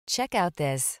Check out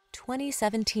this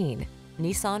 2017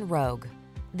 Nissan Rogue.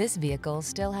 This vehicle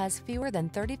still has fewer than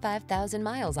 35,000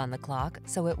 miles on the clock,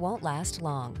 so it won't last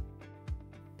long.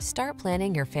 Start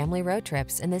planning your family road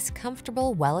trips in this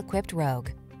comfortable, well-equipped Rogue.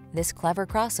 This clever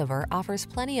crossover offers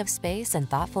plenty of space and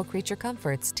thoughtful creature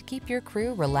comforts to keep your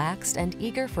crew relaxed and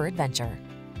eager for adventure.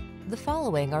 The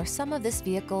following are some of this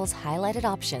vehicle's highlighted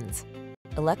options: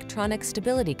 electronic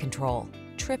stability control,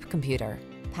 trip computer,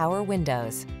 power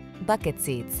windows, bucket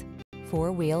seats,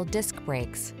 four-wheel disc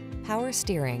brakes, power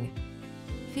steering.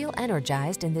 Feel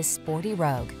energized in this sporty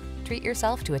Rogue. Treat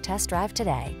yourself to a test drive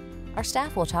today. Our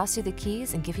staff will toss you the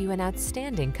keys and give you an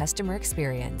outstanding customer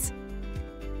experience.